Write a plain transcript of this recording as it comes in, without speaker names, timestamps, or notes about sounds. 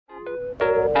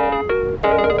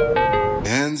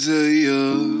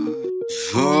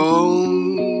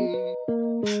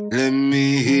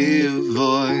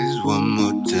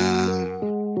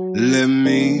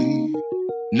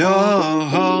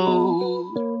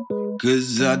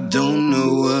'cause I don't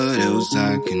know what else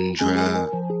I can try.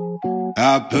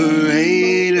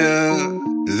 Operator,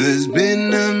 there's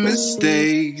been a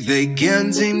mistake. They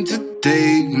can't seem to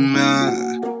take my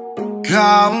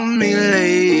call me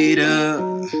later.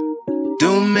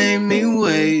 Don't make me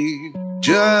wait,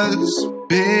 just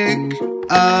pick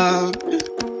up.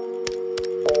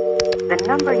 The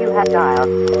number you have dialed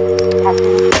has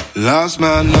been... Lost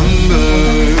my number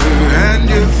and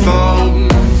your phone.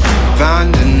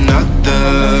 Find another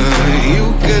you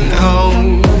can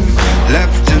own.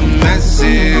 Left a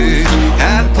message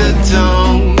at the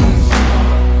tone.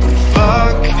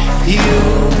 Fuck you,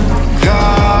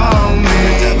 call me.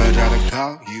 Every time I try to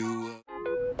call you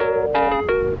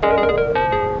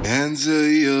up, answer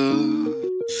your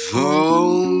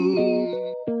phone.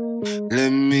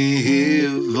 Let me hear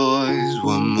your voice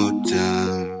one more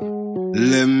time.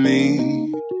 Let me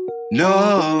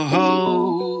know,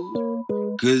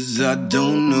 'cause I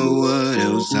don't know what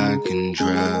else I can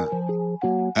try.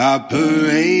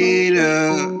 Operator,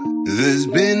 there's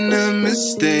been a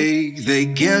mistake. They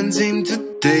can't seem to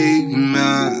take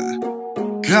my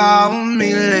call me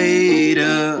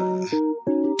later.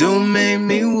 Don't make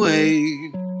me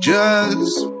wait,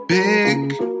 just pick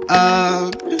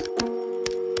up.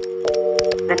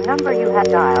 The number you have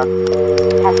dialed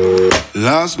has been...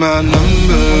 Lost my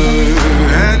number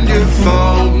and your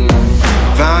phone.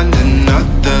 Find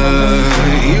another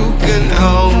you can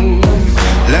own.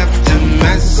 Left a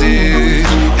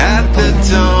message at the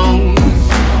tone.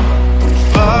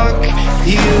 Fuck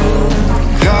you,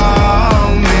 call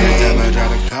me. Every time I try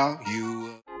to call you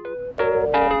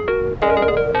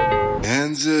up,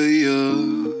 answer your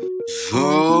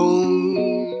phone.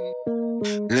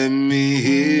 Let me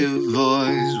hear your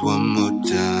voice one more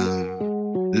time.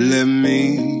 Let me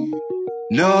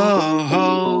know,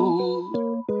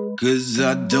 'cause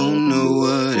I don't know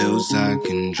what else I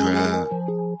can try.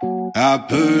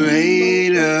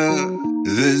 Operator,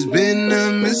 there's been a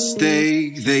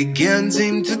mistake. They can't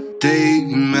seem to take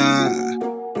my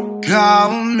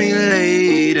call me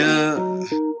later.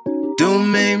 Don't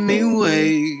make me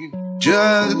wait,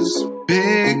 just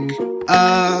pick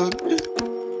up.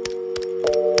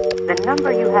 The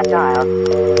number you have dialed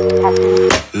has been...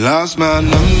 Lost my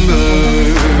number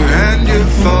and your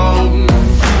phone.